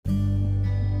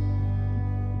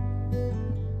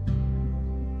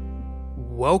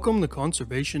Welcome to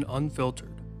Conservation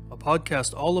Unfiltered, a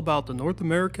podcast all about the North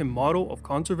American model of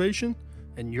conservation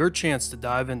and your chance to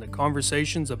dive into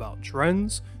conversations about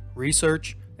trends,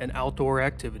 research, and outdoor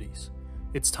activities.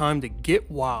 It's time to get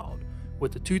wild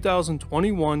with the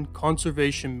 2021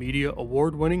 Conservation Media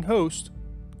Award-winning host,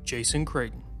 Jason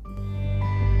Creighton.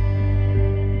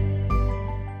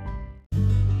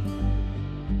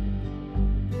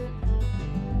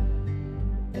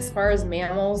 As far as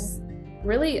mammals,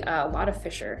 really a lot of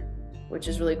fisher, which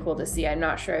is really cool to see. I'm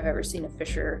not sure I've ever seen a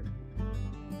fisher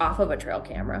off of a trail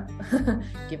camera,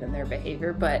 given their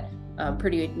behavior, but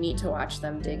pretty neat to watch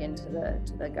them dig into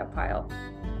the gut pile.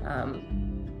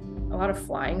 A lot of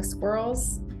flying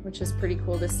squirrels, which is pretty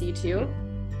cool to see too.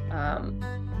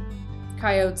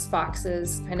 Coyotes,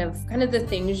 foxes, kind of the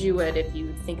things you would, if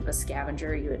you think of a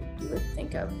scavenger, you would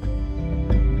think of.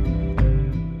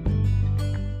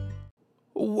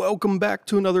 Welcome back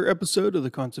to another episode of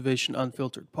the Conservation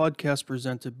Unfiltered podcast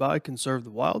presented by Conserve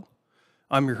the Wild.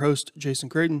 I'm your host, Jason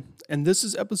Creighton, and this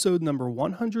is episode number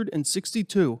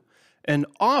 162, an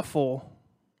Offal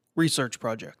research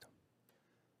project.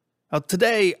 Now,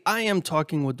 today, I am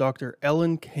talking with Dr.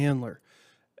 Ellen Candler.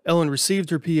 Ellen received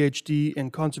her PhD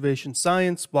in Conservation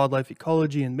Science, Wildlife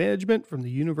Ecology, and Management from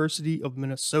the University of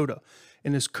Minnesota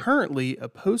and is currently a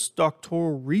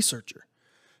postdoctoral researcher.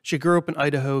 She grew up in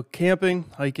Idaho camping,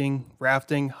 hiking,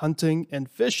 rafting, hunting, and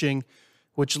fishing,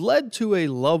 which led to a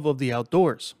love of the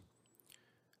outdoors.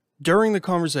 During the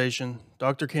conversation,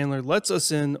 Dr. Candler lets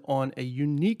us in on a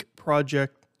unique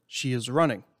project she is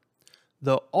running,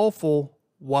 the Offal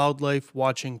Wildlife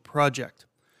Watching Project.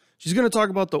 She's going to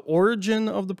talk about the origin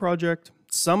of the project,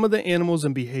 some of the animals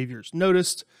and behaviors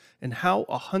noticed, and how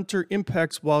a hunter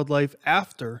impacts wildlife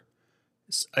after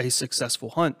a successful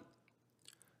hunt.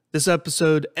 This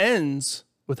episode ends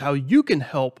with how you can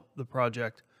help the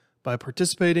project by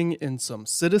participating in some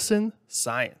citizen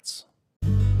science.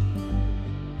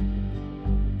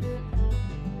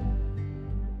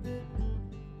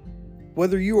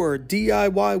 Whether you are a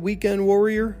DIY weekend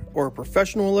warrior or a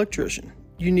professional electrician,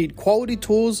 you need quality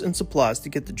tools and supplies to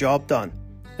get the job done.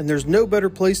 And there's no better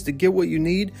place to get what you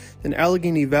need than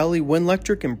Allegheny Valley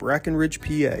Windlectric in Brackenridge,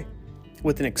 PA.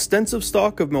 With an extensive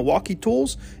stock of Milwaukee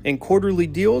tools and quarterly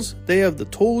deals, they have the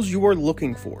tools you are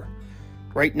looking for.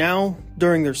 Right now,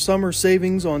 during their summer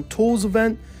savings on tools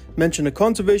event, mention a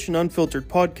Conservation Unfiltered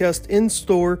podcast in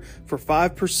store for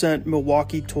 5%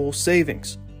 Milwaukee tool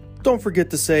savings. Don't forget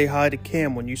to say hi to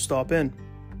Cam when you stop in.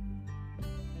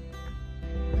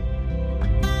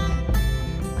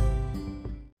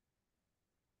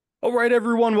 All right,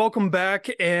 everyone, welcome back.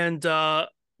 And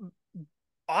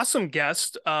awesome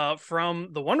guest from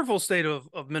the wonderful state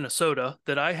of Minnesota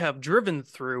that I have driven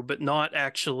through, but not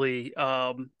actually,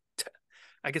 I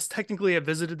guess technically I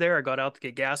visited there. I got out to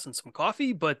get gas and some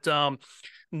coffee, but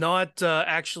not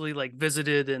actually like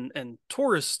visited and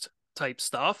tourist type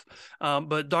stuff.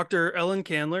 But Dr. Ellen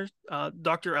Candler,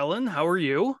 Dr. Ellen, how are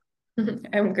you?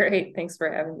 I'm great. Thanks for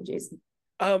having me, Jason.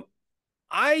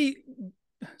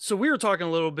 So we were talking a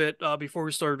little bit before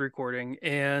we started recording,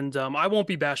 and I won't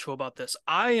be bashful about this.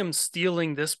 I am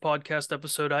stealing this podcast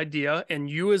episode idea, and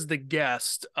you as the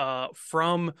guest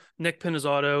from Nick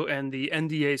Pinizzato and the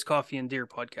NDA's Coffee and Deer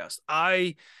podcast.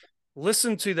 I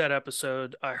listened to that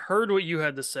episode. I heard what you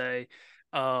had to say,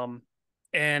 and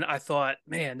I thought,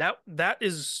 man, that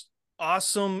is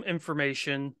awesome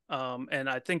information. And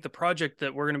I think the project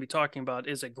that we're going to be talking about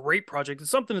is a great project. It's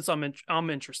something that I'm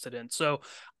interested in. So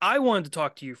I wanted to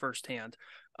talk to you firsthand.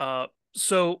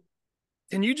 So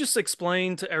can you just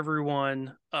explain to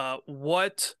everyone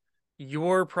what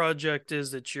your project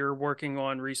is that you're working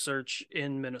on research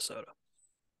in Minnesota?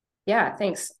 Yeah,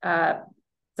 thanks.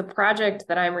 The project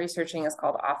that I'm researching is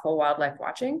called Offal Wildlife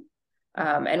Watching.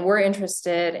 And we're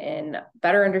interested in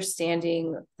better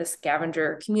understanding the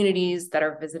scavenger communities that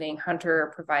are visiting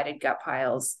hunter-provided gut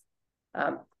piles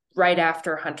right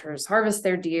after hunters harvest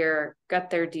their deer, gut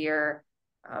their deer,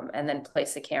 and then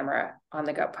place a camera on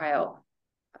the gut pile.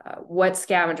 What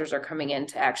scavengers are coming in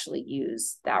to actually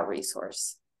use that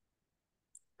resource.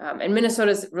 And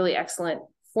Minnesota is really excellent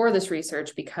for this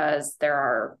research because there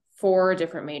are 4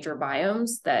 different major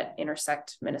biomes that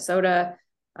intersect Minnesota.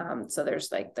 So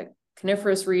there's like the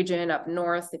coniferous region up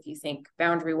north, if you think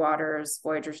Boundary Waters,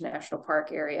 Voyageurs National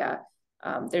Park area.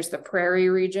 There's the prairie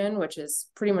region, which is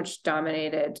pretty much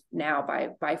dominated now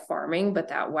by farming, but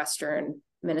that western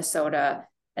Minnesota.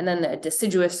 And then the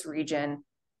deciduous region,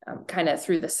 kind of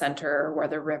through the center where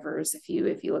the rivers, if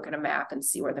you look at a map and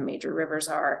see where the major rivers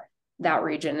are, that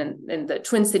region, and the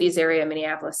Twin Cities area,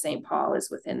 Minneapolis, St. Paul is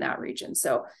within that region.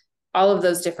 So all of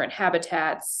those different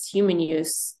habitats, human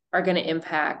use, are going to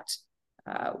impact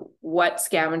what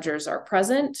scavengers are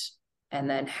present, and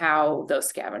then how those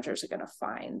scavengers are going to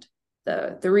find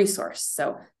the resource.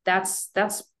 So that's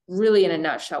really in a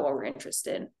nutshell what we're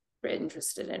interested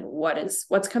in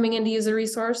what's coming in to use a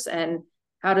resource, and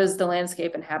how does the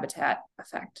landscape and habitat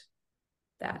affect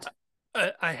that.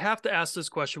 I have to ask this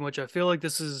question, which I feel like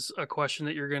this is a question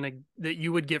that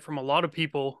you would get from a lot of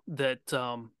people that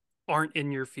aren't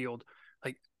in your field.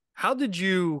 Like, how did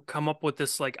you come up with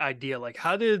this like idea? Like,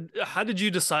 how did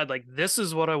you decide like this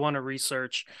is what I want to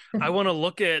research? I want to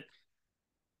look at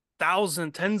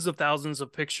tens of thousands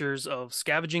of pictures of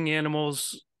scavenging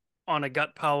animals on a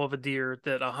gut pile of a deer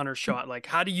that a hunter shot. Like,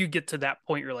 how do you get to that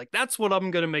point? You're like, that's what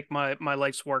I'm going to make my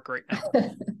life's work right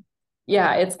now.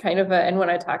 Yeah, it's kind of and when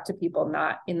I talk to people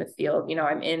not in the field,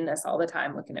 I'm in this all the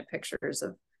time looking at pictures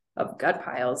of gut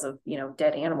piles of,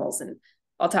 dead animals. And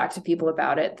I'll talk to people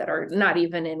about it that are not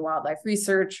even in wildlife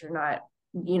research or not,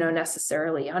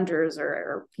 necessarily hunters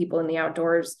or people in the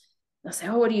outdoors. They'll say,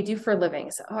 oh, what do you do for a living? I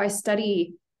say, oh, I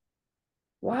study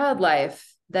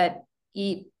wildlife that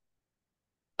eat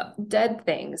dead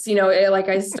things, like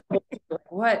I still,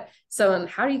 what? So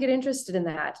how do you get interested in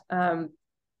that?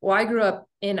 Well, I grew up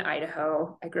in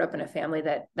Idaho. I grew up in a family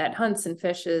that hunts and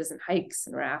fishes and hikes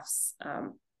and rafts,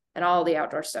 and all the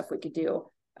outdoor stuff we could do.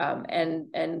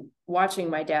 And watching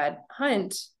my dad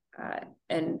hunt,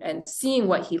 and seeing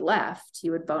what he left, he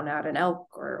would bone out an elk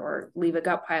or leave a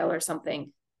gut pile or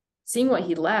something. Seeing what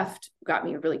he left got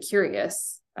me really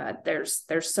curious. There's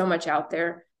so much out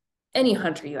there. Any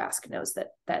hunter you ask knows that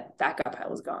gut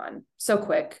pile is gone so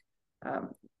quick.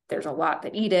 There's a lot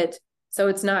that eat it. So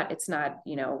it's not,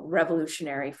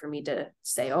 revolutionary for me to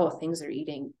say, oh, things are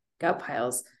eating gut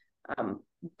piles.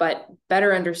 But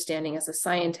better understanding as a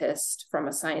scientist from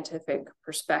a scientific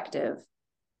perspective,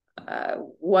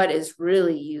 what is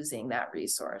really using that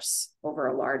resource over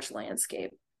a large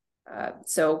landscape.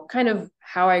 So kind of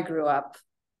how I grew up,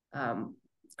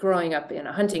 growing up in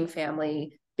a hunting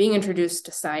family, being introduced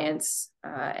to science,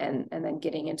 and then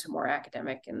getting into more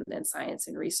academic and science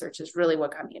and research is really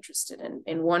what got me interested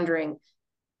in wondering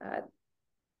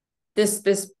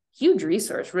this huge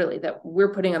resource really that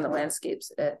we're putting on the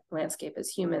landscape as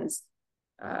humans.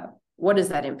 What is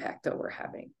that impact that we're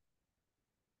having?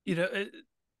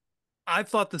 I've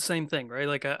thought the same thing, right?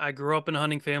 Like I grew up in a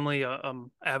hunting family,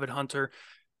 avid hunter.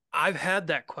 I've had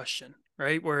that question,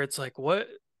 right? Where it's like, what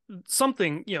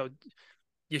something,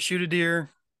 you shoot a deer,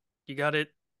 you got it,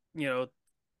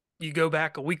 you go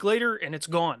back a week later and it's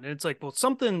gone. And it's like, well,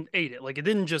 something ate it. Like it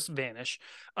didn't just vanish.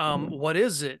 What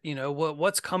is it?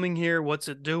 What's coming here? What's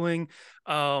it doing?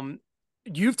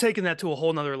 You've taken that to a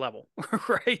whole nother level,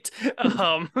 right?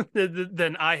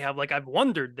 Than I have. Like I've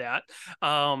wondered that.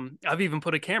 I've even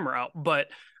put a camera out, but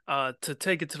to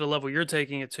take it to the level you're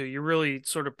taking it to, you're really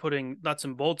sort of putting nuts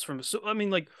and bolts from. So, I mean,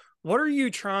 like, what are you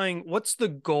trying? What's the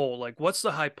goal? Like, what's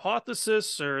the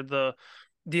hypothesis or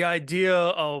the idea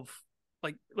of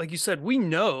like you said, we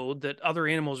know that other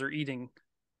animals are eating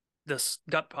this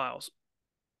gut piles.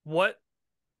 What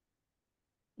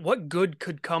good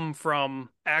could come from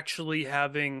actually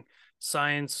having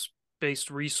science-based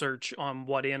research on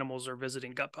what animals are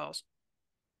visiting gut piles?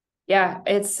 Yeah,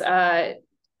 it's I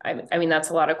mean that's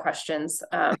a lot of questions.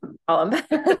 A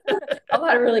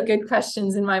lot of really good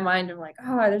questions in my mind. I'm like,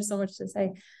 oh, there's so much to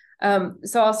say.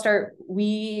 So I'll start.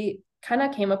 We kind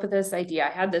of came up with this idea. I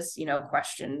had this,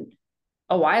 question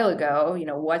a while ago,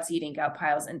 what's eating gut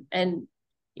piles? And I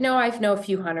know I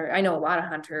know a lot of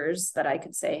hunters that I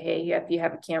could say, hey, if you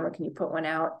have a camera, can you put one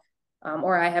out?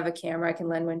 Or I have a camera, I can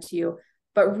lend one to you.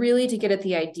 But really to get at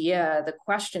the idea, the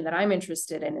question that I'm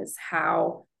interested in is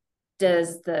how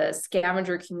does the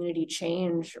scavenger community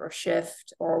change or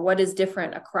shift, or what is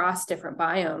different across different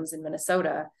biomes in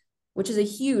Minnesota, which is a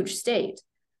huge state?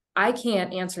 I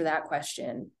can't answer that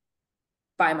question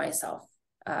by myself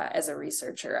as a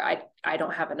researcher. I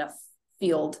don't have enough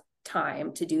field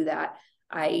time to do that.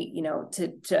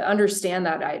 To understand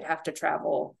that, I'd have to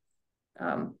travel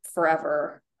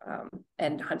forever.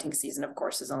 And hunting season, of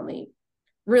course, is only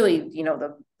really,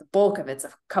 the bulk of it's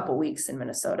a couple weeks in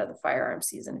Minnesota, the firearm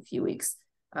season, a few weeks.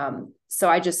 So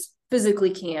I just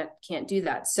physically can't do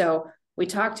that. So we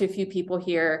talked to a few people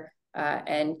here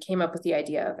and came up with the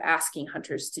idea of asking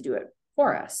hunters to do it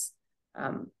for us.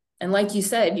 And like you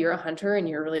said, you're a hunter and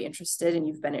you're really interested and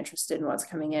you've been interested in what's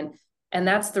coming in. And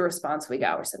that's the response we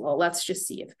got. We said, well, let's just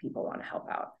see if people want to help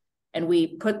out. And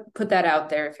we put that out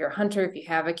there. If you're a hunter, if you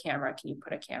have a camera, can you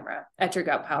put a camera at your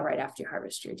gut pile right after you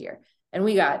harvest your deer? And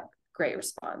we got great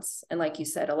response. And like you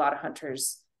said, a lot of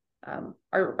hunters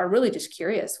are really just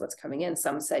curious what's coming in.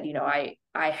 Some said,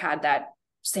 I had that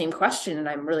same question. And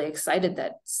I'm really excited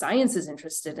that science is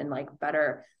interested in like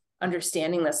better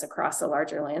understanding this across a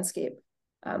larger landscape.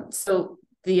 So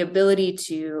the ability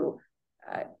to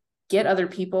get other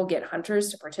people, get hunters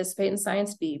to participate in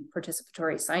science, be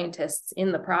participatory scientists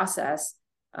in the process,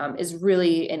 is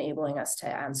really enabling us to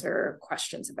answer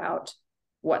questions about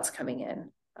what's coming in.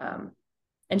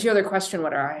 And to your other question,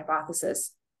 what are our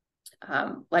hypotheses?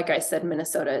 Like I said,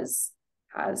 Minnesota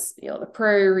has the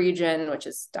prairie region, which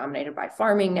is dominated by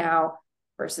farming now,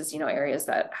 versus areas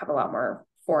that have a lot more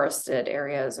forested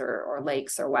areas or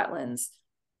lakes or wetlands.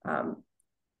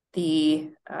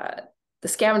 The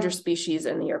scavenger species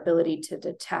and their ability to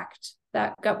detect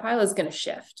that gut pile is going to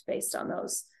shift based on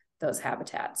those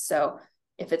habitats. So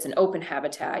if it's an open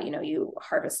habitat, you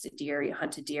harvest a deer, you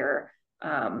hunt a deer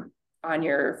on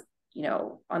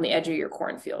on the edge of your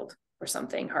cornfield or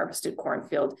something, harvested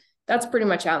cornfield, that's pretty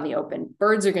much out in the open.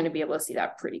 Birds are going to be able to see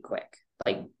that pretty quick.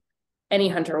 Like any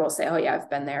hunter will say, oh yeah, I've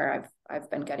been there.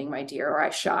 I've been getting my deer, or I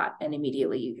shot, and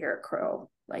immediately you hear a crow.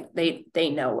 Like they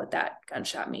know what that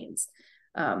gunshot means.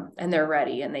 And they're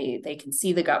ready, and they can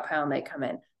see the gut pile and they come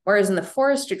in. Whereas in the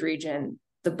forested region,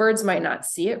 the birds might not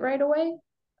see it right away.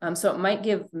 So it might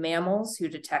give mammals who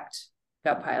detect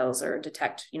gut piles or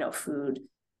detect, food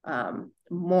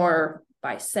more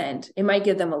by scent. It might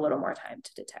give them a little more time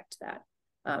to detect that.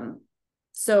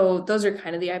 So those are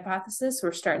kind of the hypothesis.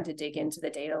 We're starting to dig into the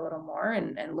data a little more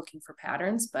and looking for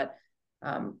patterns, but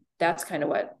that's kind of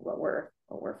what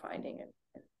we're finding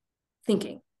and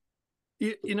thinking.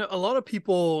 A lot of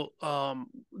people,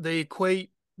 they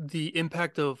equate the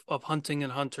impact of hunting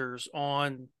and hunters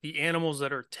on the animals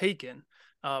that are taken.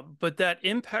 But that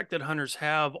impact that hunters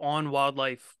have on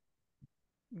wildlife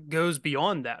goes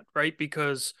beyond that, right?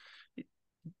 Because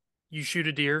you shoot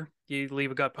a deer, you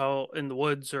leave a gut pile in the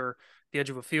woods or the edge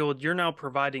of a field, you're now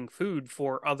providing food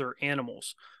for other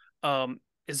animals.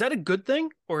 Is that a good thing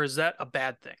or is that a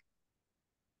bad thing?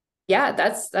 Yeah,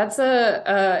 that's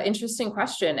a interesting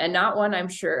question, and not one I'm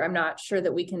not sure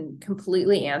that we can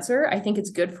completely answer. I think it's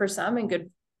good for some and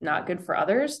not good for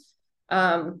others.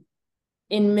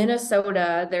 In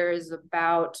Minnesota, there is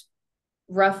about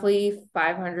roughly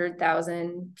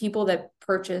 500,000 people that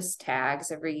purchase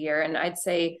tags every year, and I'd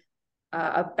say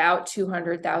about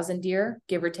 200,000 deer,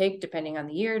 give or take, depending on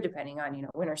the year, depending on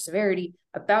winter severity.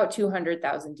 About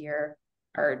 200,000 deer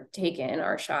are taken,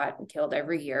 are shot and killed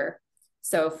every year.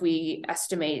 So if we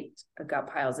estimate a gut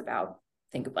pile is about,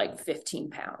 think of like 15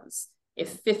 pounds.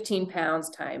 If 15 pounds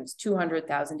times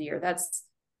 200,000 deer,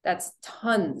 that's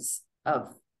tons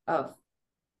of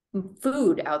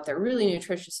food out there, really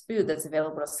nutritious food that's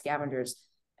available to scavengers.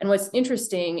 And what's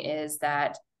interesting is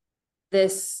that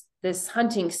this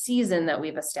hunting season that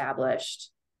we've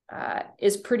established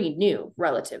is pretty new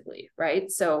relatively, right?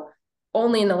 So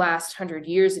only in the last 100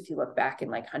 years, if you look back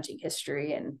in like hunting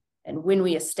history and when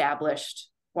we established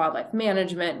wildlife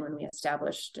management, when we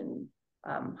established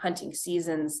hunting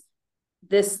seasons,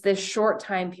 this short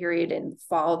time period in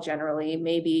fall generally,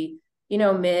 maybe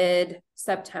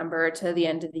mid-September to the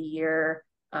end of the year,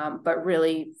 but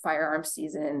really firearm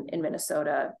season in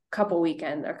Minnesota, a couple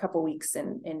weeks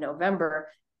in November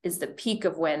is the peak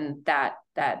of when that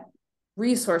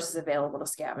resource is available to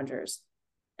scavengers.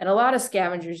 And a lot of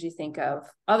scavengers you think of,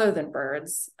 other than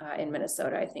birds in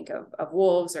Minnesota, I think of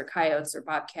wolves or coyotes or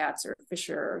bobcats or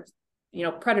fisher,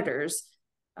 predators.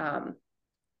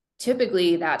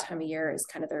 Typically that time of year is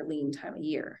kind of their lean time of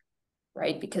year,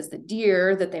 right? Because the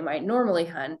deer that they might normally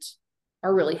hunt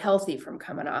are really healthy from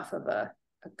coming off of a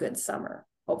good summer,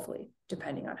 hopefully,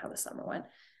 depending on how the summer went.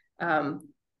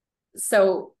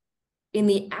 So in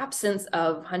the absence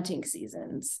of hunting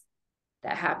seasons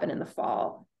that happen in the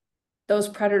fall, those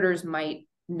predators might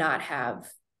not have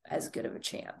as good of a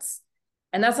chance.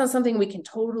 And that's not something we can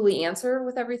totally answer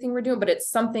with everything we're doing, but it's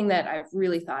something that I've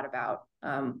really thought about.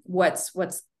 What's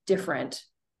different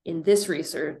in this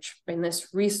research, in this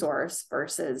resource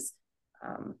versus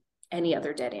any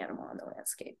other dead animal on the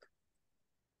landscape.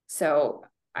 So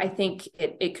I think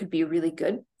it could be really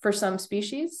good for some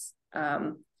species.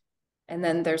 And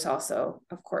then there's also,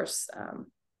 of course,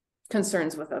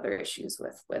 concerns with other issues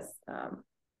with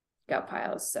gut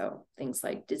piles. So things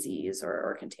like disease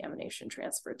or contamination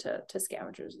transferred to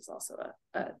scavengers is also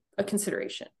a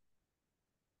consideration.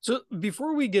 So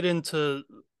before we get into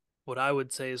what I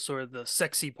would say is sort of the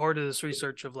sexy part of this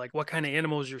research of like what kind of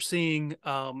animals you're seeing,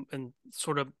 and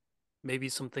sort of maybe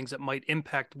some things that might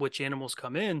impact which animals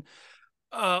come in,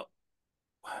 can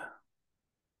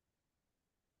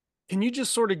you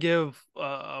just sort of give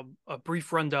a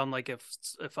brief rundown, like if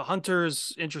a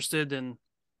hunter's interested in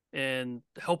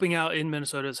helping out in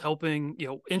Minnesota, is helping,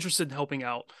 interested in helping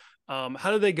out,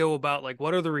 How do they go about, like,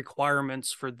 what are the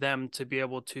requirements for them to be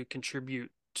able to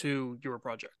contribute to your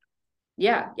project?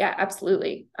 Yeah,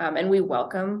 absolutely. And we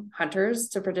welcome hunters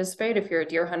to participate. If you're a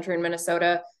deer hunter in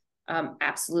Minnesota,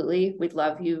 absolutely, we'd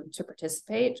love you to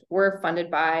participate. We're funded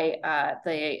by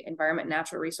the Environment and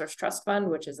Natural Resource Trust Fund,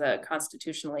 which is a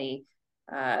constitutionally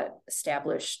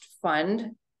established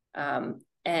fund.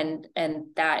 And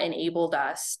that enabled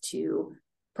us to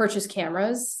purchase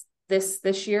cameras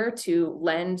this year to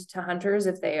lend to hunters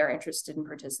if they are interested in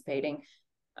participating.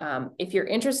 If you're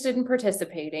interested in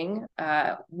participating,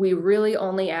 we really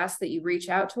only ask that you reach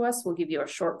out to us. We'll give you a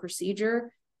short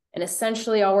procedure. And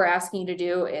essentially all we're asking you to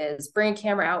do is bring a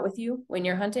camera out with you when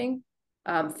you're hunting,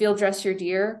 field dress your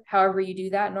deer, however you do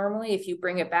that normally. If you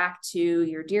bring it back to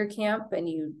your deer camp and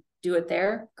you do it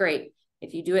there, great.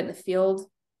 If you do it in the field,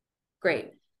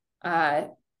 great.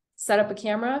 Set up a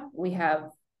camera. We have,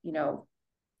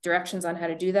 directions on how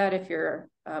to do that if you're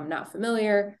not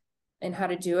familiar and how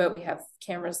to do it. We have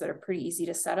cameras that are pretty easy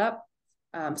to set up.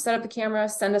 Set up the camera,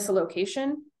 send us a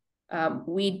location.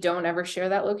 We don't ever share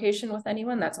that location with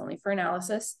anyone. That's only for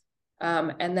analysis.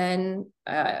 And then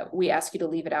we ask you to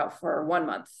leave it out for 1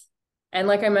 month. And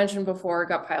like I mentioned before,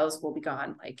 gut piles will be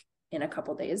gone like in a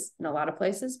couple days in a lot of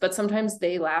places, but sometimes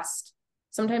they do last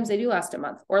a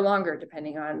month or longer,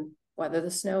 depending on whether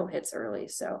the snow hits early.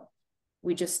 So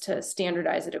we just, to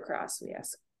standardize it across, we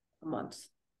ask a month.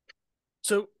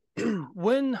 So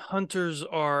when hunters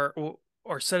are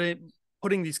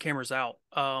putting these cameras out,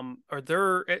 are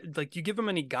there, like, do you give them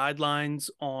any guidelines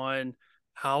on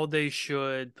how they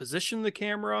should position the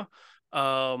camera?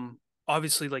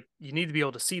 Obviously, like, you need to be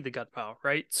able to see the gut pile,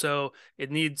 right? So it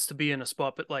needs to be in a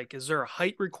spot, but, like, is there a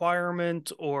height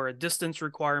requirement or a distance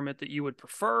requirement that you would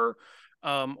prefer?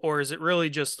 Or is it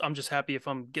really just, I'm just happy if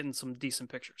I'm getting some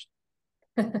decent pictures?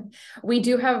 We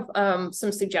do have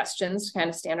some suggestions to kind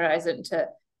of standardize it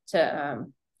to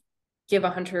give a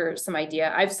hunter some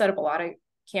idea. I've set up a lot of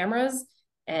cameras,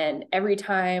 and every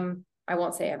time, I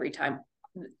won't say every time,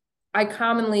 I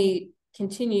commonly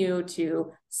continue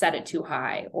to set it too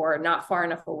high or not far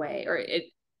enough away, or it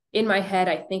in my head,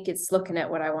 I think it's looking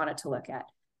at what I want it to look at.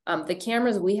 The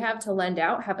cameras we have to lend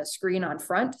out have a screen on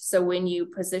front. So when you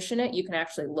position it, you can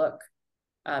actually look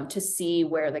to see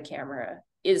where the camera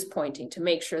is pointing to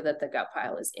make sure that the gut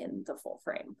pile is in the full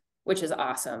frame, which is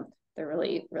awesome. They're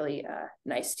really, really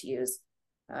nice to use.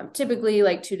 Typically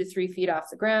like 2 to 3 feet off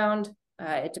the ground.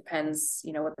 It depends,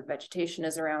 what the vegetation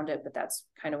is around it, but that's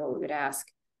kind of what we would ask.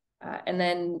 And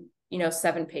then,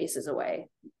 7 paces away.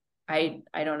 I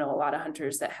don't know a lot of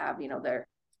hunters that have, their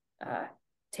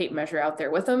tape measure out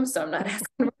there with them. So I'm not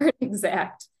asking for an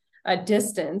exact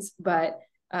distance, but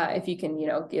if you can,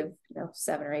 give,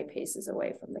 7 or 8 paces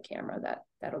away from the camera,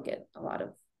 that'll get a lot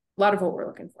of what we're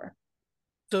looking for.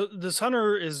 So this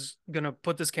hunter is going to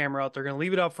put this camera out. They're going to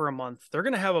leave it out for a month. They're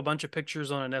going to have a bunch of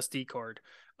pictures on an SD card.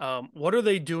 What are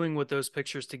they doing with those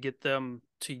pictures to get them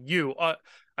to you?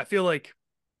 I feel like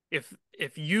if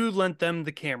you lent them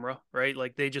the camera, right?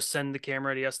 Like, they just send the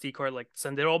camera, the SD card, like,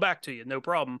 send it all back to you, no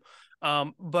problem.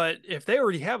 But if they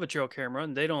already have a trail camera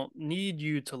and they don't need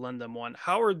you to lend them one,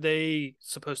 how are they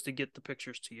supposed to get the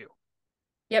pictures to you?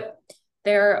 Yep.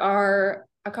 There are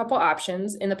a couple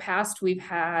options. In the past, we've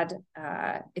had,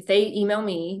 if they email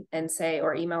me and say,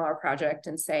 or email our project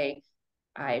and say,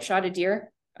 I shot a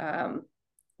deer.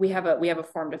 We have a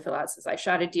form to fill out that says, I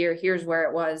shot a deer. Here's where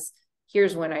it was.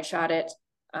 Here's when I shot it.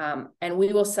 And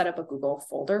we will set up a Google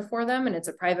folder for them. And it's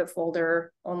a private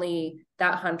folder. Only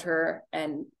that hunter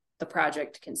and the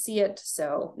project can see it.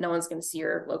 So no one's going to see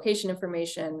your location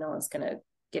information. No one's going to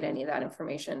get any of that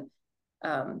information.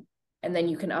 And then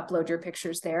you can upload your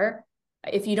pictures there.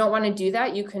 If you don't want to do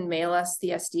that, you can mail us the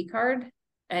SD card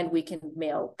and we can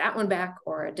mail that one back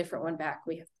or a different one back.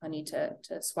 We have plenty to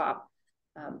swap.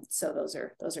 So those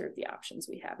are the options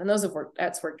we have. And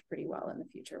that's worked pretty well in the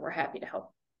future. We're happy to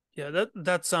help. Yeah,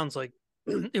 that sounds like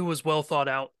it was well thought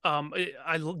out.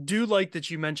 I do like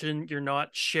that you mentioned you're not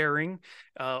sharing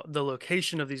the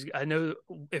location of these. I know,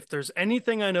 if there's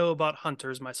anything I know about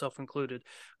hunters, myself included,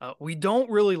 we don't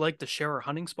really like to share our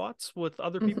hunting spots with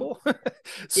other people.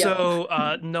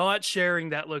 So not sharing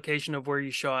that location of where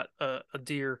you shot a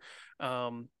deer,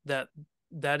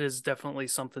 that is definitely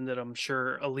something that I'm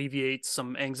sure alleviates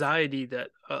some anxiety that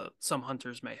some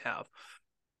hunters may have.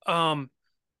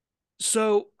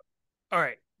 So, all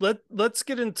right, let's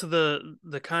get into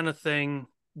the kind of thing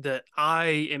that I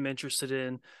am interested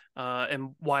in,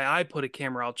 and why I put a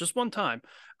camera out just one time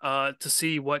to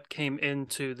see what came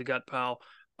into the gut pile.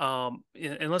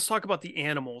 And let's talk about the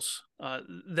animals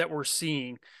that we're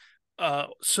seeing.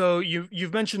 So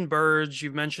you've mentioned birds,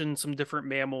 you've mentioned some different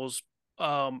mammals.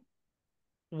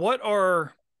 what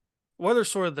are what are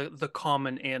sort of the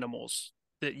common animals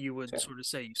that you would Sure. sort of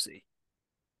say you see?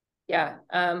 Yeah.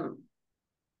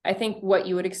 I think what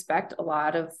you would expect, a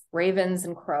lot of ravens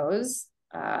and crows,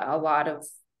 a lot of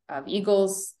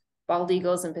eagles, bald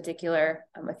eagles in particular,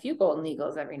 a few golden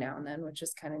eagles every now and then, which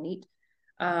is kind of neat.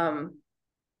 Um,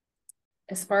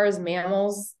 as far as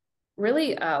mammals,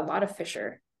 really a lot of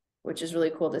fisher, which is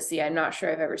really cool to see. I'm not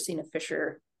sure I've ever seen a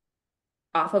fisher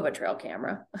off of a trail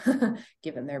camera,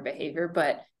 given their behavior,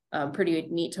 but pretty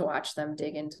neat to watch them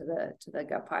dig into the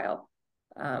gut pile.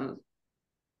 Um,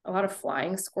 a lot of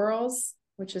flying squirrels,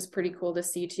 which is pretty cool to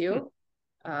see Hmm. too.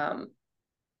 Um,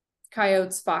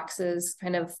 Coyotes, foxes,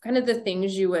 kind of the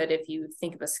things you would, if you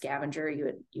think of a scavenger,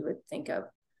 you would think of.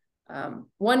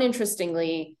 One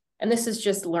interestingly, and this is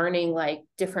just learning like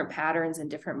different patterns and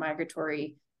different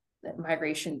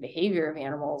migration behavior of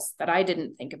animals that I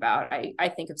didn't think about. I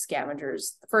think of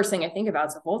scavengers. The first thing I think about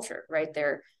is a vulture, right?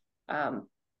 They're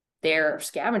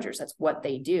scavengers. That's what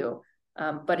they do.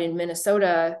 But in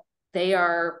Minnesota, they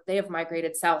have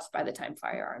migrated south by the time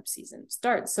firearm season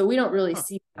starts. So we don't really Huh.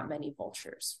 see that many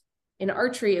vultures. In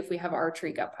archery, if we have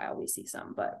archery gut pile, we see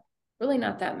some, but really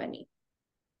not that many.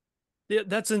 Yeah,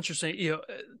 that's interesting.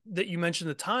 That you mentioned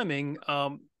the timing.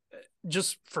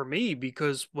 Just for me,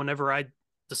 because whenever I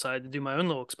decided to do my own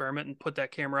little experiment and put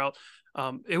that camera out,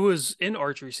 it was in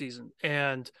archery season,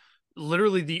 and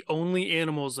literally the only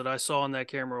animals that I saw on that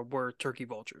camera were turkey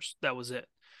vultures. That was it.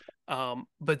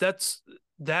 But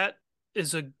that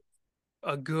is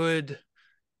a good,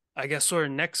 I guess, sort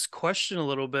of next question a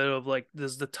little bit of like,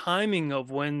 does the timing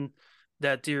of when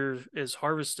that deer is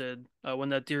harvested, when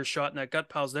that deer is shot and that gut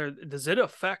pile's there, does it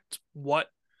affect what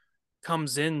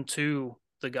comes into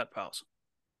the gut piles?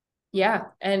 Yeah,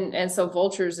 and so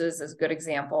vultures is a good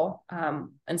example.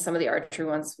 And some of the archery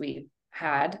ones we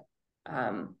had,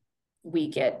 um, we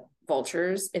get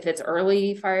vultures. If it's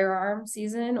early firearm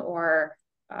season or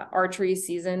archery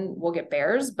season, we'll get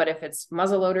bears. But if it's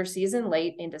muzzleloader season,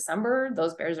 late in December,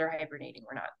 those bears are hibernating.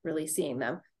 We're not really seeing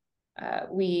them.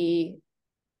 We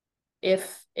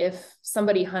if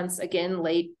somebody hunts again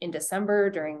late in December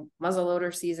during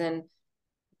muzzleloader season,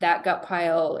 that gut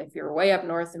pile, if you're way up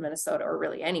north in Minnesota or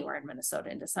really anywhere in Minnesota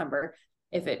in December,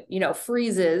 if it,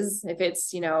 freezes, if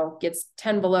it's, gets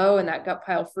 10 below and that gut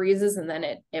pile freezes and then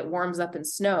it warms up and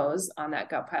snows on that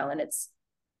gut pile and it's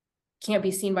can't be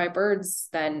seen by birds,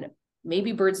 then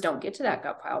maybe birds don't get to that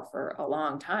gut pile for a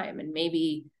long time. And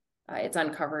maybe it's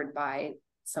uncovered by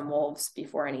some wolves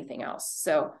before anything else.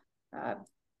 So uh,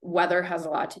 weather has a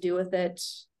lot to do with it.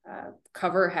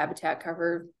 Habitat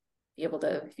cover, be able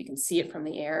to, if you can see it from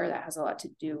the air, that has a lot to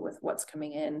do with what's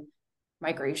coming in,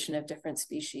 migration of different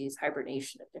species,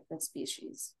 hibernation of different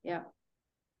species. Yeah.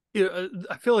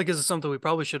 I feel like this is something we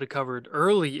probably should have covered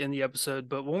early in the episode,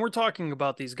 but when we're talking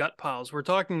about these gut piles, we're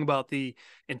talking about the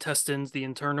intestines, the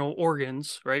internal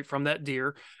organs, right, from that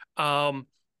deer.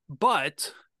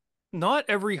 But not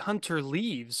every hunter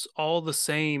leaves all the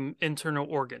same internal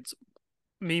organs.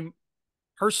 Me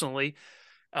personally,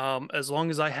 as long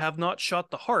as I have not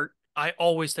shot the heart, I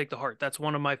always take the heart. That's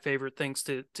one of my favorite things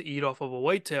to eat off of a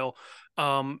whitetail.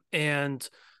 And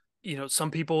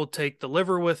some people take the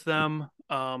liver with them.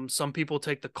 Some people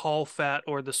take the caul fat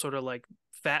or the sort of like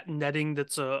fat netting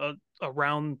that's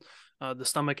around the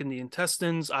stomach and the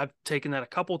intestines. I've taken that a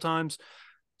couple times.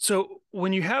 So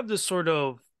when you have this sort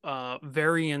of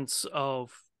variance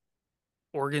of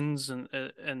organs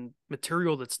and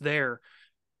material that's there,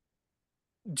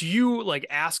 do you like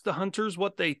ask the hunters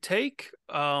what they take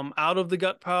out of the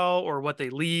gut pile or what they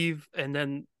leave? And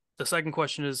then the second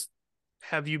question is,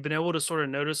 have you been able to sort of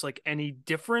notice like any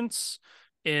difference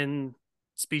in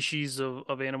species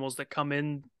of animals that come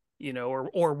in,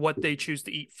 or what they choose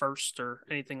to eat first or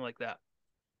anything like that?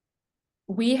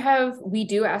 We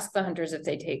do ask the hunters if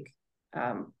they take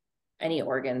um, any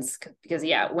organs because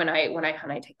yeah, when I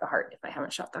hunt, I take the heart if I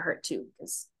haven't shot the heart too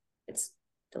because it's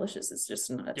delicious. It's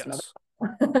another. Yes.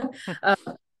 um,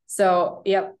 so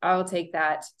yep, I'll take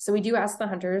that. So we do ask the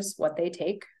hunters what they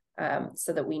take,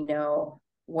 so that we know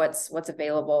what's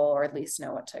available or at least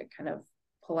know what to kind of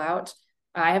pull out.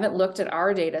 I haven't looked at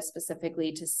our data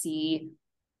specifically to see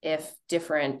if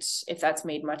that's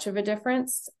made much of a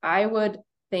difference. I would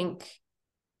think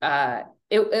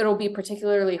it'll be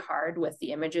particularly hard with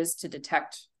the images to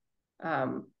detect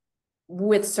um,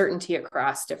 with certainty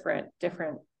across different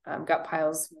gut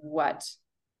piles what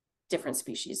different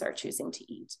species are choosing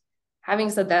to eat. Having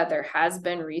said that, there has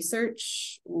been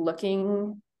research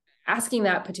asking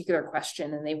that particular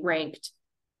question, and they ranked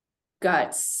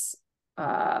guts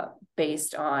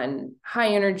based on high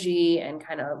energy and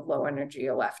kind of low energy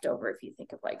or leftover, if you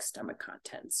think of like stomach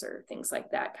contents or things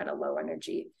like that, kind of low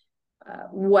energy.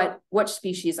 What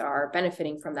species are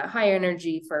benefiting from that high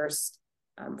energy first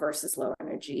versus low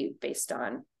energy based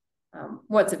on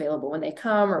what's available when they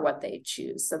come or what they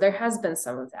choose. So there has been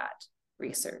some of that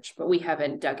research, but we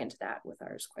haven't dug into that with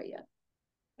ours quite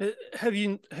yet. Have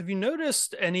you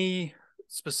noticed any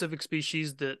specific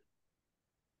species that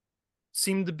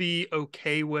seem to be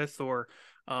okay with or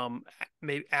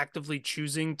maybe actively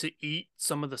choosing to eat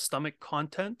some of the stomach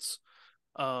contents?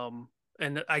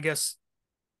 And I guess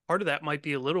part of that might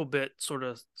be a little bit sort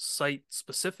of site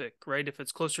specific, right? If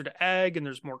it's closer to ag and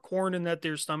there's more corn in that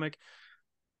deer's stomach,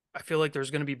 I feel like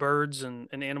there's going to be birds and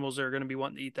animals that are going to be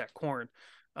wanting to eat that corn.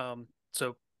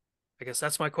 So I guess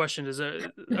that's my question is,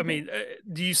 I mean,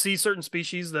 do you see certain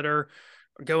species that are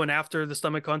going after the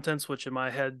stomach contents, which in my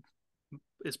head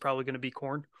is probably going to be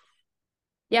corn?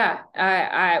 Yeah,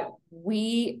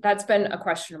 that's been a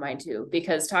question of mine too,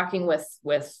 because talking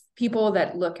with people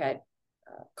that look at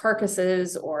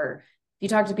carcasses, or if you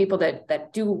talk to people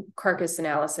that do carcass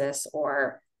analysis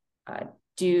or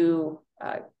do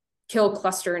kill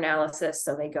cluster analysis,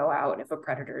 so they go out if a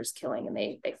predator is killing and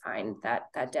they find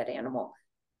that dead animal,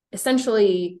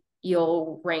 essentially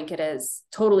you'll rank it as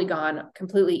totally gone,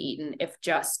 completely eaten, if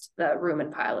just the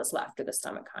rumen pile is left or the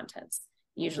stomach contents.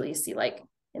 Usually you see like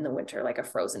in the winter, like a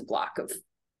frozen block of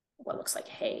what looks like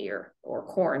hay or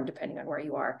corn, depending on where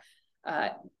you are.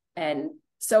 And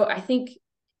so I think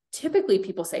typically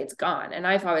people say it's gone. And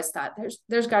I've always thought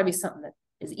there's got to be something that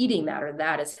is eating that, or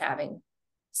that is having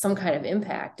some kind of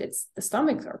impact. It's the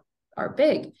stomachs are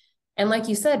big. And like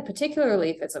you said, particularly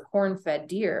if it's a corn-fed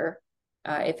deer,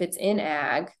 if it's in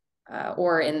ag,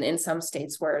 or in some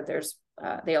states where there's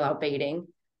they allow baiting,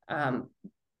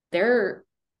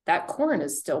 that corn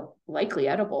is still likely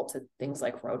edible to things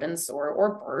like rodents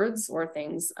or birds or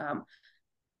things.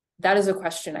 That is a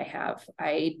question I have.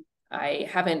 I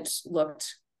haven't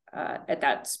looked at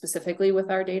that specifically with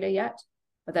our data yet,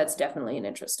 but that's definitely an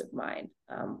interest of mine,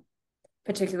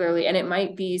 particularly, and it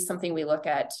might be something we look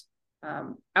at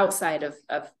outside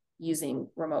of using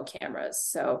remote cameras.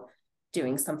 So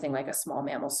doing something like a small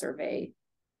mammal survey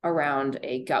around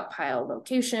a gut pile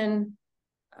location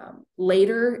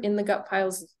later in the gut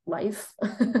pile's life,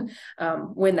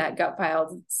 when that gut pile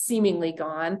is seemingly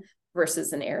gone,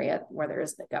 versus an area where there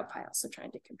isn't a gut pile. So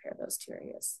trying to compare those two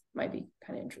areas might be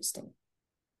kind of interesting.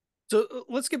 So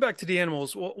let's get back to the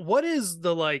animals. What is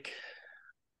the, like,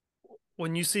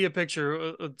 when you see a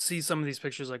picture, see some of these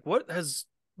pictures, like what has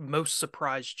most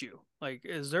surprised you? Like,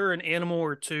 is there an animal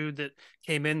or two that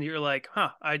came in that you're like,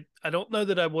 I don't know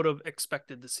that I would have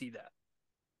expected to see that?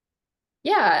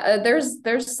 Yeah,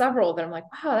 there's several that I'm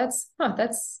like, wow,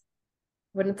 that's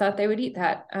wouldn't have thought they would eat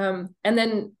that. And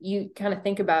then you kind of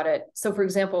think about it. So for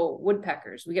example,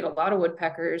 woodpeckers, we get a lot of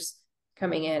woodpeckers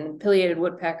coming in, pileated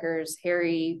woodpeckers,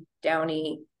 hairy,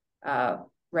 downy,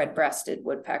 red-breasted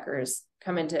woodpeckers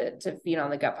come in to feed on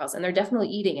the gut piles, and they're definitely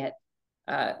eating it.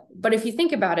 But if you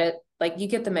think about it, like you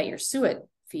get them at your suet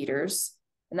feeders,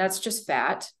 and that's just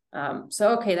fat.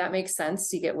 So okay, that makes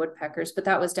sense. You get woodpeckers, but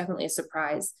that was definitely a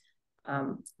surprise.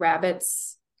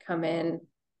 Rabbits come in,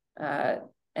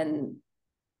 and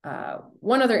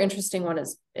one other interesting one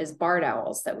is barred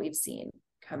owls that we've seen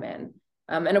come in.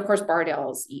 And of course, barred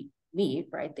owls eat meat,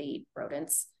 right? They eat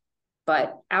rodents,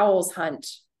 but owls hunt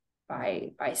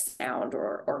by sound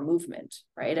or movement,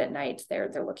 right? At night, they're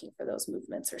looking for those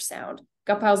movements or sound.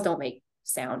 Gut piles don't make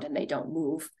sound and they don't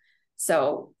move.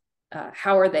 So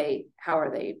how are they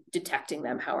detecting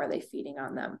them? How are they feeding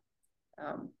on them?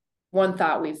 One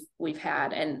thought we've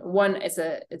had, and one it's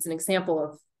an example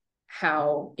of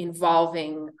how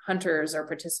involving hunters or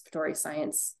participatory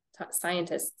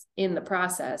scientists in the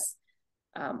process.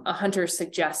 A hunter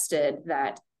suggested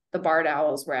that the barred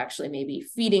owls were actually maybe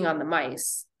feeding on the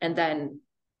mice and then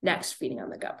next feeding on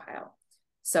the gut pile.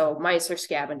 So mice are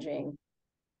scavenging,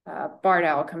 barred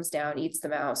owl comes down, eats the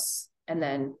mouse, and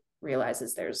then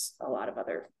realizes there's a lot of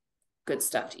other good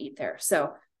stuff to eat there.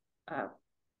 So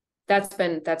that's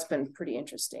been pretty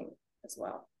interesting as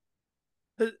well.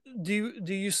 Do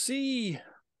you see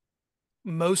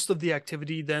most of the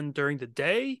activity then during the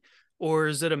day, or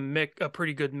is it a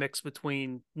pretty good mix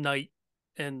between night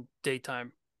and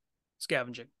daytime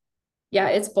scavenging? Yeah,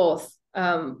 it's both.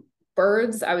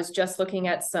 Birds, I was just looking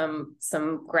at some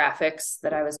graphics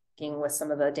that I was making with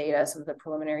some of the data, some of the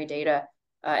preliminary data,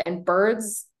 and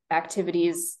birds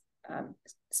activities,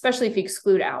 especially if you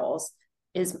exclude owls,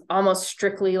 is almost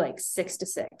strictly like 6 to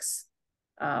 6.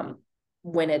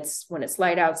 when it's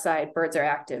light outside, birds are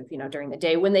active, during the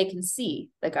day when they can see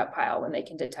the gut pile, when they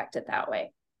can detect it that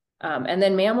way. And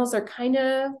then mammals are kind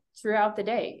of throughout the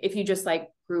day. If you just like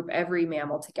group every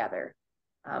mammal together,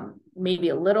 maybe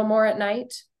a little more at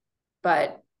night,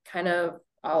 but kind of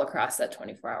all across that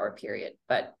 24-hour period.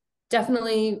 But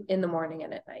definitely in the morning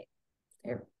and at night,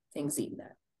 things eating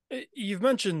that. You've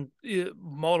mentioned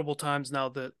multiple times now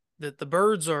that the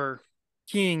birds are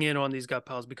keying in on these gut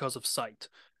piles because of sight,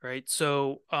 right?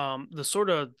 So the sort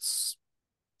of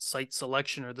site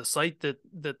selection, or the site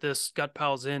that this gut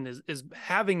pile's in, is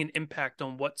having an impact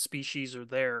on what species are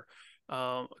there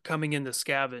coming in to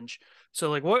scavenge. So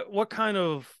like what kind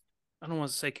of, I don't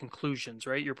want to say conclusions,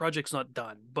 right? Your project's not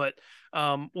done, but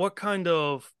what kind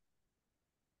of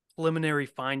preliminary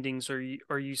findings are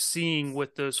you seeing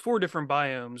with those 4 different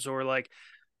biomes? Or like,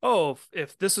 oh,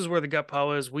 if this is where the gut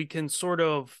pile is, we can sort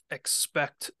of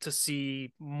expect to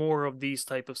see more of these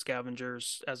type of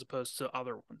scavengers as opposed to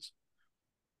other ones.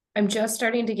 I'm just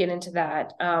starting to get into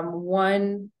that.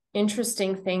 One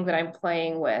interesting thing that I'm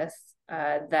playing with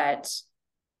that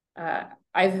I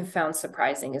have found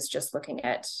surprising is just looking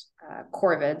at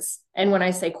corvids. And when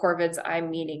I say corvids, I'm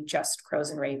meaning just crows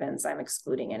and ravens. I'm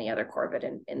excluding any other corvid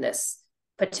in this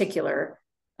particular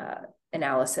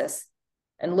analysis,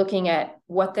 and looking at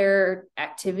what their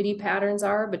activity patterns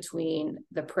are between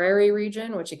the prairie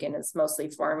region, which again is mostly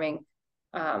farming,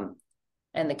 and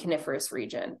the coniferous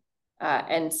region.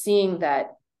 And seeing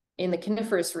that in the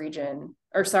coniferous region,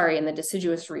 or sorry, in the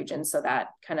deciduous region, so that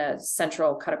kind of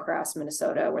central cut across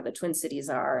Minnesota where the Twin Cities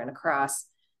are and across,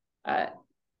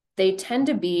 they tend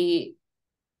to be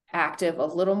active a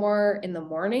little more in the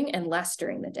morning and less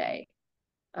during the day.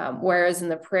 Whereas in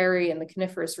the prairie and the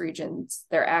coniferous regions,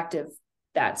 they're active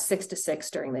that 6 to 6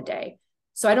 during the day.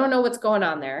 So I don't know what's going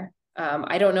on there.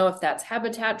 I don't know if that's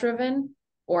habitat driven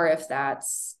or if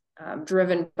that's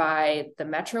driven by the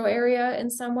metro area in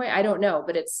some way. I don't know,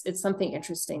 but it's something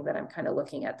interesting that I'm kind of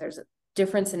looking at. There's a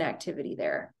difference in activity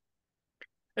there.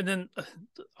 And then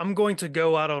I'm going to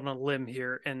go out on a limb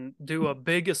here and do a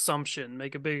big assumption,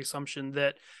 make a big assumption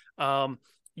that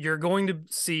you're going to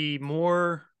see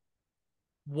more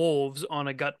wolves on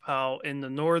a gut pile in the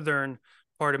northern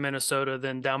part of Minnesota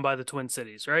than down by the Twin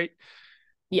Cities, right?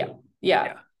 Yeah.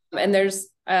 And there's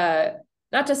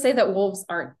not to say that wolves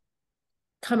aren't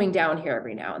coming down here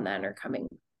every now and then or coming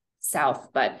south,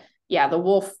 but yeah, the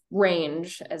wolf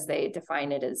range, as they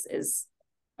define it, is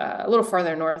a little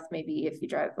farther north. Maybe if you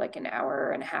drive like an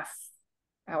hour and a half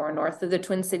hour north of the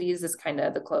Twin Cities is kind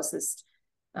of the closest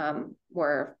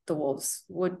where the wolves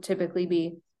would typically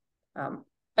be.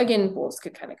 Again, wolves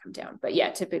could kind of come down, but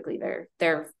yeah, typically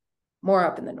they're more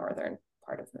up in the northern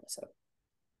part of Minnesota.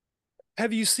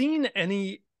 Have you seen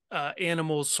any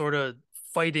animals sort of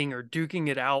fighting or duking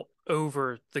it out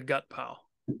over the gut pile?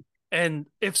 And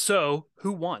if so,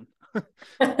 who won?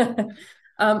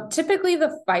 Typically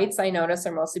the fights I notice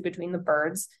are mostly between the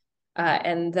birds,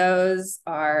 and those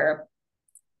are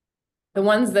the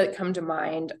ones that come to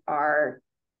mind are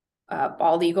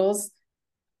bald eagles,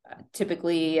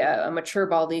 typically a mature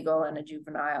bald eagle and a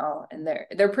juvenile, and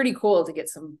they're pretty cool to get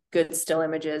some good still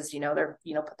images. They're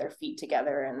put their feet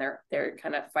together and they're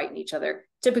kind of fighting each other.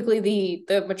 Typically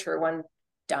the mature one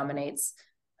dominates.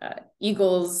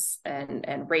 Eagles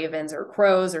and ravens or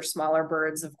crows or smaller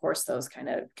birds, of course, those kind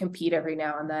of compete every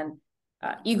now and then.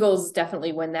 Eagles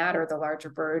definitely win that, or the larger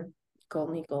bird,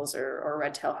 golden eagles or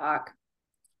red-tailed hawk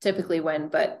typically win.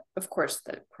 But of course,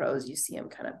 the crows, you see them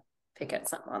kind of pick at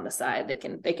something on the side.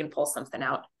 They can pull something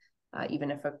out,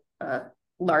 even if a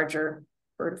larger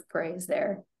bird of prey is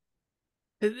there.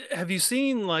 Have you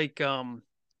seen like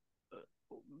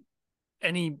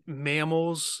any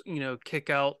mammals,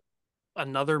 kick out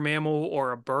another mammal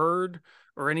or a bird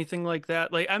or anything like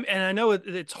that? Like, and I know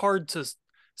it's hard to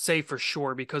say for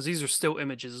sure because these are still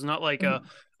images. It's not like a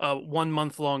 1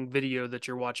 month long video that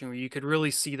you're watching where you could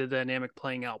really see the dynamic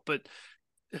playing out. But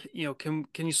can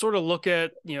you sort of look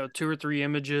at 2 or 3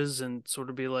 images and sort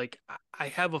of be like, I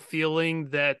have a feeling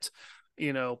that I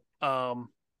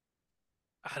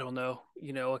don't know,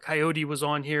 a coyote was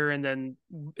on here, and then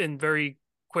in very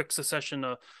quick succession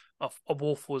a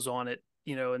wolf was on it,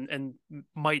 and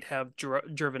might have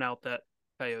driven out that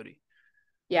coyote.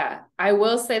 Yeah, I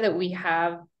will say that we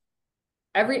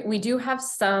do have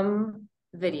some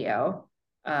video.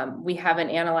 We haven't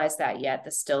analyzed that yet.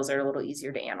 The stills are a little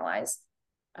easier to analyze.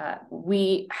 I've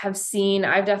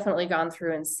definitely gone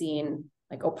through and seen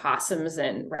like opossums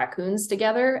and raccoons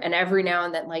together. And every now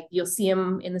and then, like you'll see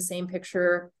them in the same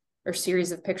picture or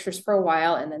series of pictures for a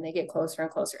while, and then they get closer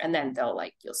and closer. And then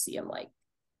you'll see them like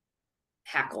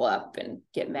hackle up and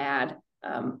get mad.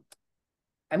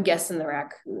 I'm guessing the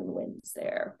raccoon wins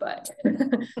there, but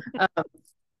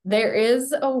there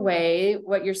is a way,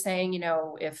 what you're saying,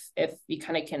 if you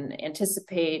kind of can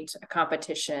anticipate a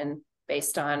competition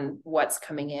based on what's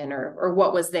coming in or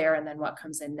what was there and then what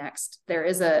comes in next, there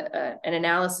is an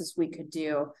analysis we could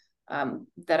do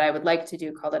that I would like to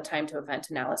do called a time to event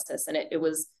analysis. And it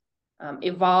was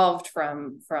evolved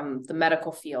from the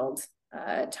medical field,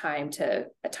 time to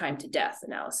death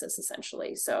analysis,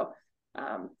 essentially. So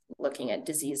looking at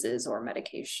diseases or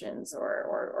medications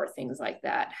or things like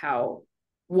that,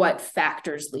 what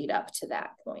factors lead up to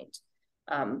that point.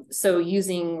 So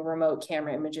using remote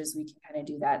camera images, we can kind of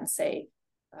do that and say,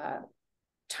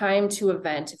 time to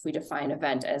event, if we define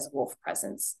event as wolf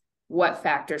presence, what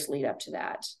factors lead up to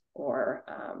that? Or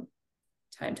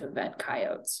time to event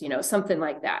coyotes, something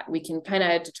like that. We can kind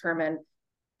of determine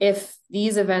if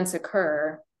these events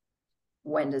occur,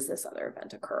 when does this other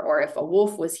event occur? Or if a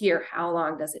wolf was here, how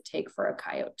long does it take for a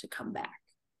coyote to come back?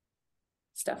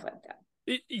 Stuff like that.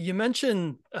 You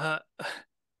mentioned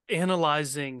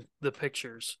analyzing the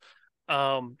pictures.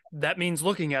 That means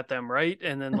looking at them, right?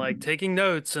 And then like taking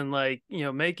notes and like,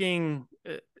 making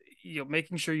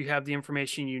sure you have the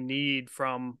information you need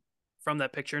from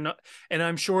that picture. And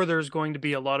I'm sure there's going to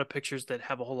be a lot of pictures that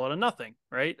have a whole lot of nothing,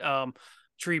 right?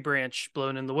 Tree branch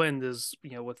blown in the wind is,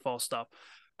 with fall stuff.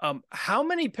 How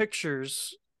many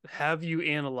pictures have you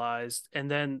analyzed? And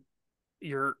then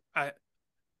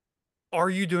are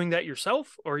you doing that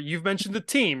yourself? Or you've mentioned the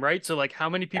team, right? So like how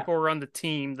many people are on the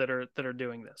team that are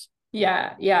doing this?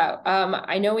 Yeah.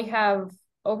 I know we have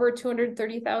over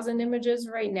 230,000 images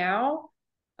right now.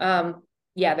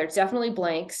 There's definitely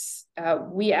blanks.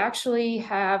 We actually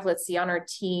have, let's see, on our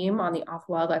team, on the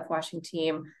Offal Wildlife Watching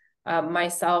team,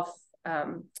 myself,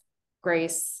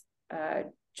 Grace,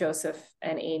 Joseph,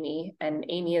 and Amy. And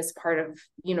Amy is part of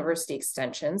University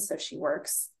Extension, so she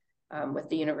works with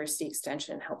the University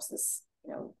Extension, helps us,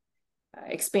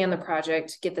 expand the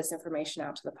project, get this information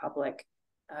out to the public,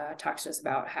 talk to us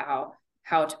about how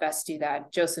to best do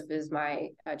that. Joseph is my,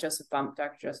 Dr. Joseph Bump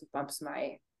is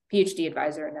my PhD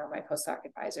advisor and now my postdoc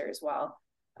advisor as well.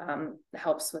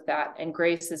 Helps with that. And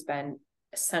Grace has been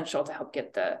essential to help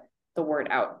get the word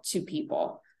out to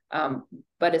people.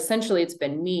 But essentially it's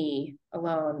been me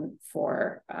alone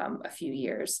for a few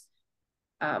years.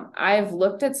 I've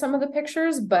looked at some of the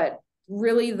pictures, but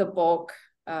really the bulk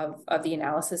of the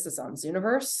analysis is on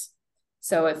Zooniverse.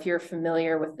 So if you're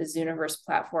familiar with the Zooniverse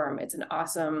platform, it's an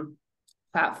awesome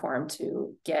platform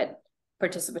to get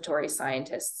participatory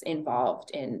scientists involved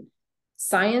in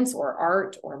science or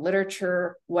art or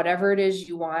literature, whatever it is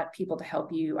you want people to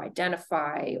help you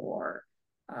identify or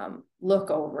look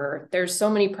over. There's so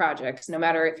many projects, no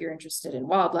matter if you're interested in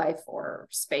wildlife or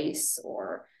space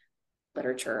or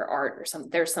literature, art, or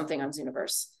something, there's something on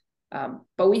Zooniverse.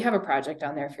 But we have a project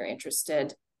on there if you're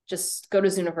interested. Just go to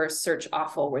Zooniverse, search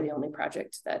Offal. We're the only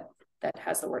project that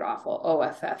has the word Offal,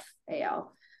 Offal.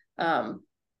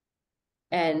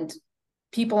 And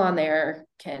people on there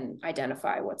can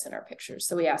identify what's in our pictures.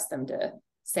 So we ask them to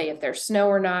say if there's snow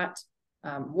or not,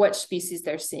 what species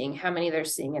they're seeing, how many they're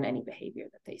seeing, and any behavior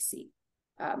that they see.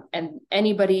 And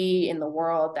anybody in the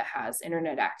world that has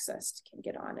internet access can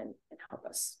get on and help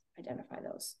us identify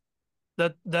those.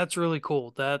 That's really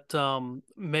cool. That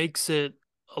makes it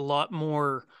a lot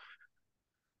more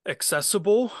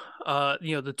accessible.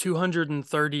 The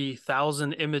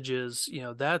 230,000 images,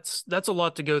 that's a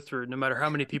lot to go through, no matter how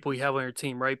many people you have on your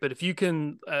team, right? But if you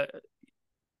can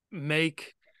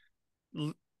make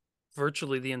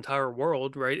virtually the entire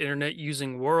world, right, internet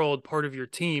using world part of your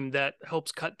team, that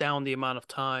helps cut down the amount of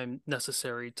time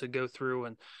necessary to go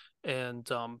through and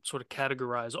sort of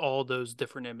categorize all those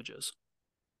different images.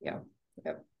 Yeah.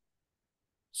 Yep.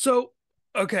 So,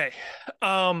 okay.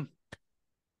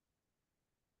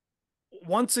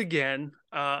 Once again,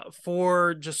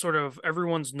 for just sort of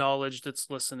everyone's knowledge that's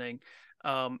listening,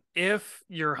 if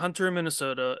you're a hunter in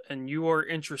Minnesota and you are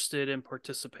interested in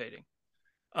participating,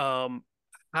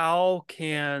 how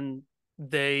can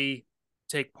they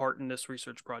take part in this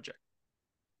research project?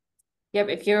 Yep.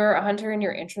 If you're a hunter and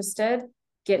you're interested,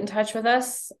 get in touch with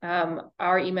us.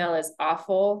 Our email is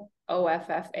offal,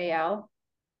 OFFAL,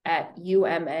 at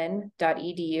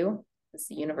umn.edu. It's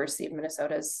the University of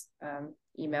Minnesota's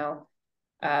email.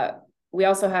 We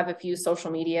also have a few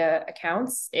social media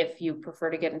accounts. If you prefer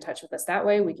to get in touch with us that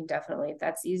way, we can definitely, if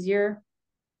that's easier,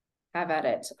 have at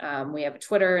it. We have a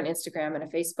Twitter, an Instagram, and a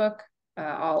Facebook,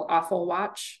 all Offal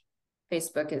Watch.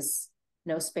 Facebook is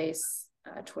no space.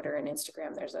 Twitter and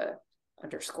Instagram, there's a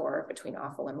underscore between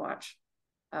Offal and Watch.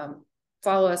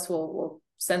 Follow us. We'll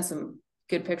send some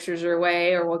good pictures your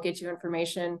way, or we'll get you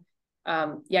information.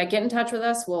 Yeah, get in touch with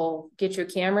us. We'll get you a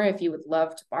camera if you would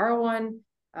love to borrow one.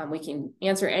 We can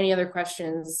answer any other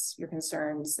questions, your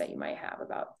concerns that you might have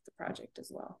about the project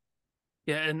as well.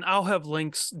 Yeah, and I'll have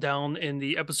links down in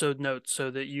the episode notes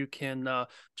so that you can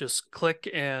just click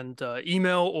and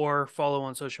email or follow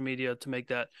on social media to make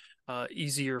that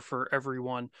easier for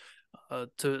everyone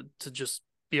to just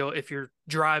be able, if you're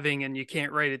driving and you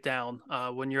can't write it down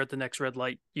when you're at the next red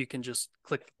light, you can just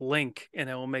click the link and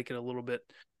it will make it a little bit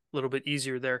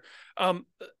easier there.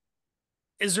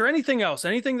 Is there anything else,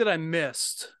 anything that I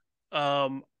missed?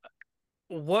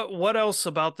 What else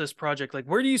about this project? Like,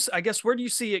 where do you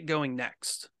see it going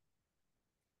next?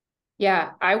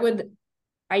 Yeah, I would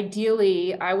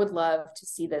love to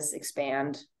see this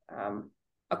expand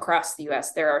across the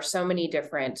US. There are so many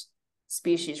different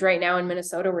species. Right now in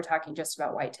Minnesota, we're talking just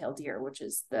about white-tailed deer, which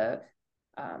is the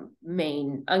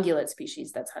main ungulate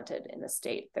species that's hunted in the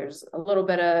state. There's a little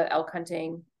bit of elk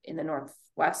hunting in the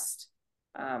Northwest,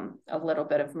 a little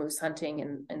bit of moose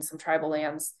hunting in some tribal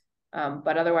lands.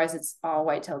 But otherwise it's all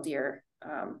white-tailed deer,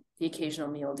 the occasional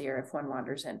mule deer if one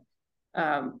wanders in.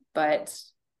 But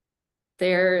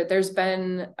there's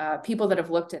been people that have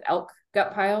looked at elk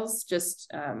gut piles just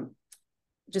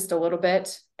a little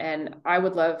bit. And I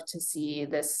would love to see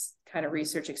this kind of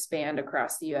research expand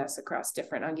across the US, across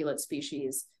different ungulate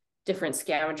species, different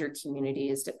scavenger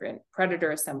communities, different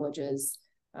predator assemblages,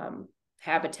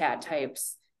 habitat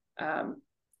types.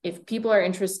 If people are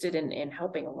interested in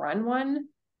helping run one,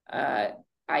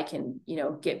 I can,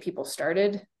 get people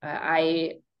started.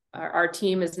 Our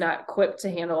team is not equipped to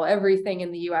handle everything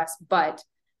in the US, but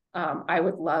I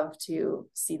would love to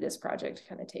see this project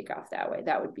kind of take off that way.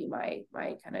 That would be my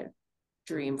kind of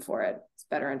dream for it. It's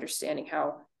better understanding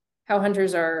how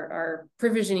hunters are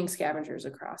provisioning scavengers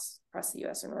across the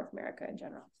US or North America in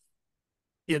general.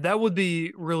 Yeah, that would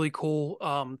be really cool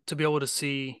to be able to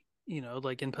see,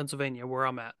 like in Pennsylvania where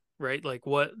I'm at, right? Like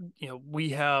what, we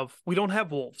don't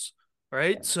have wolves,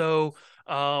 right? Yeah. So,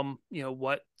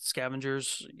 what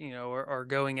scavengers, are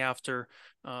going after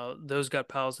those gut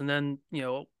piles. And then,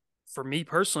 for me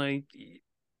personally,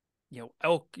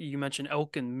 elk, you mentioned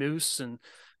elk and moose, and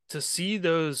to see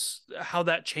those, how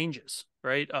that changes,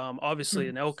 right? Obviously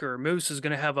an elk or a moose is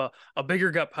going to have a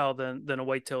bigger gut pile than a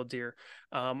white-tailed deer,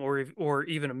 or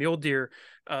even a mule deer.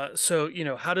 So,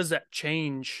 how does that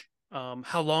change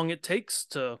how long it takes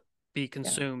to be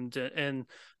consumed? And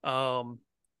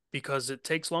because it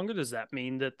takes longer, does that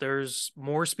mean that there's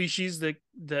more species that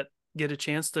get a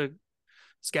chance to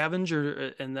scavenge,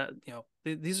 or and that,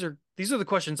 these are the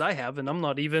questions I have, and I'm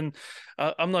not even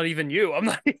you, I'm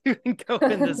not even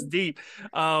going this deep.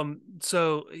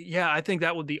 So yeah, I think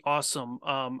that would be awesome.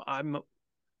 I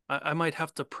might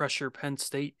have to pressure Penn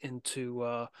State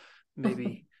into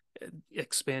maybe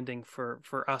expanding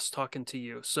for us talking to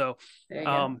you. So There you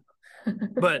um go.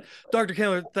 but Dr.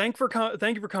 Candler, thank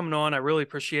you for coming on. I really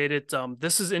appreciate it.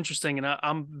 This is interesting, and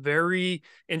I'm very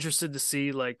interested to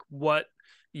see like what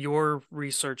your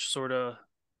research sort of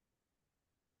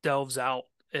delves out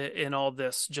in all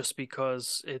this, just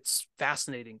because it's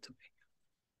fascinating to me.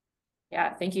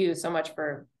 Yeah, thank you so much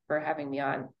for having me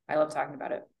on. I love talking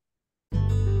about it.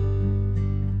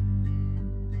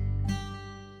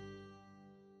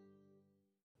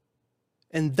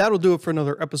 And that'll do it for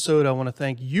another episode. I want to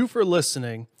thank you for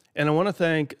listening, and I want to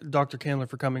thank Dr. Candler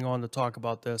for coming on to talk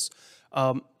about this.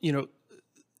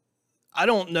 I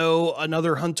don't know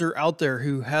another hunter out there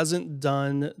who hasn't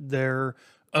done their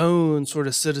own sort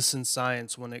of citizen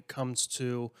science when it comes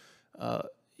to, uh,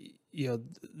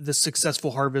 the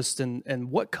successful harvest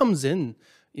and what comes in,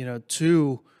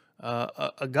 to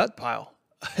a gut pile.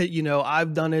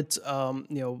 I've done it.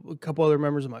 A couple other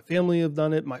members of my family have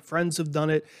done it. My friends have done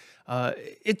it.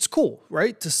 It's cool,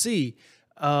 right, to see,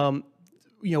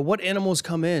 what animals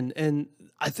come in. And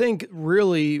I think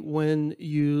really when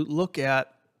you look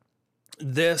at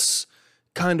this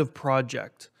kind of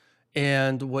project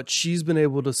and what she's been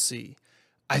able to see,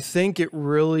 I think it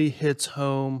really hits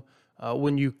home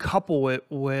when you couple it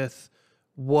with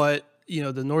what,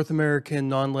 the North American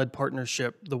Non-Lead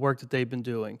Partnership, the work that they've been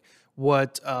doing,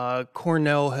 what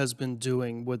Cornell has been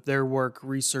doing with their work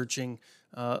researching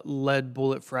lead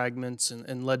bullet fragments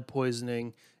and lead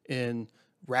poisoning in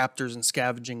raptors and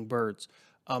scavenging birds.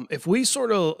 If we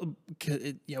sort of,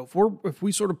 if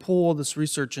we sort of pull all this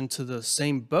research into the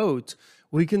same boat,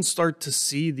 we can start to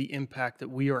see the impact that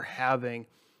we are having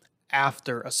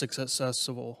after a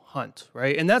successful hunt,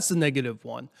 right? And that's the negative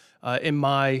one in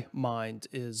my mind,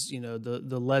 is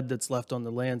the lead that's left on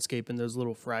the landscape and those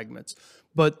little fragments.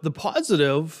 But the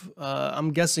positive,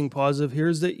 I'm guessing positive here,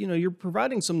 is that you're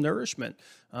providing some nourishment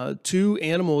to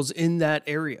animals in that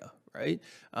area, right?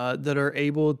 That are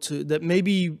able to, that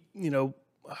maybe,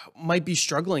 might be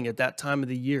struggling at that time of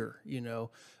the year,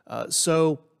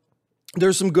 so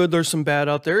there's some good, there's some bad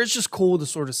out there. It's just cool to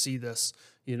sort of see this,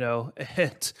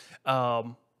 and,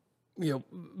 be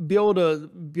able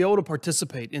to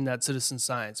participate in that citizen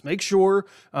science. Make sure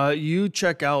you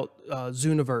check out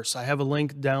Zooniverse. I have a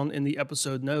link down in the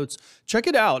episode notes. Check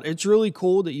it out. It's really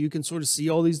cool that you can sort of see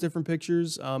all these different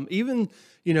pictures. Even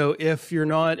if you're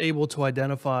not able to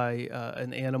identify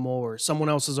an animal, or someone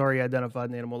else has already identified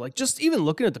an animal, like just even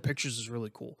looking at the pictures is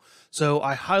really cool. So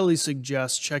I highly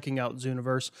suggest checking out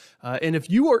Zooniverse. And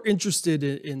if you are interested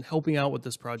in helping out with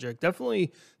this project,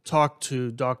 definitely talk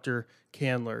to Dr.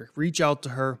 Candler. Reach out to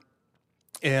her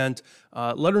and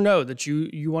let her know that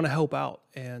you want to help out.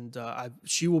 And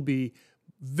she will be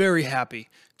very happy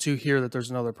to hear that there's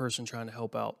another person trying to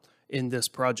help out in this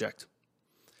project.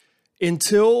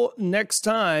 Until next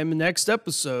time, next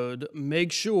episode,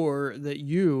 make sure that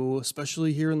you,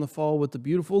 especially here in the fall with the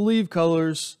beautiful leaf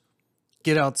colors,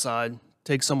 get outside,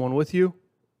 take someone with you,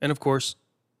 and of course,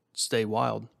 stay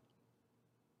wild.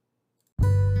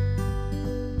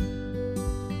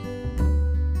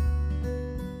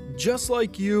 Just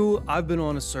like you, I've been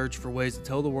on a search for ways to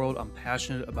tell the world I'm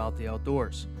passionate about the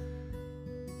outdoors.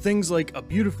 Things like a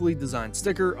beautifully designed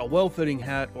sticker, a well-fitting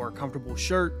hat, or a comfortable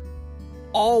shirt,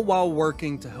 all while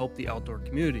working to help the outdoor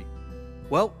community.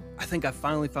 Well, I think I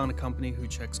finally found a company who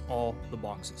checks all the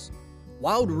boxes.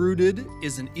 Wild Rooted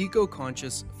is an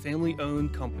eco-conscious,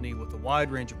 family-owned company with a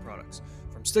wide range of products,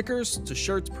 from stickers to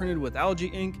shirts printed with algae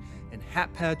ink, and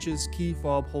hat patches, key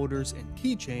fob holders, and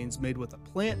keychains made with a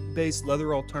plant-based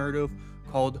leather alternative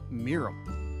called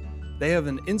Mirum. They have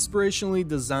an inspirationally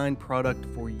designed product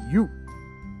for you.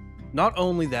 Not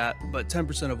only that, but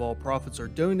 10% of all profits are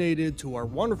donated to our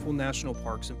wonderful national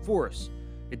parks and forests.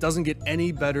 It doesn't get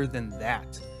any better than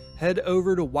that. Head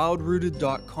over to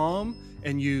wildrooted.com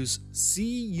and use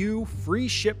CU Free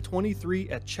Ship 23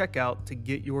 at checkout to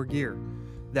get your gear.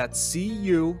 That's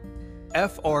CU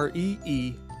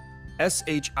FREE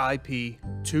SHIP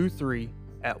 23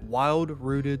 at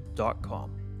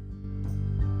wildrooted.com.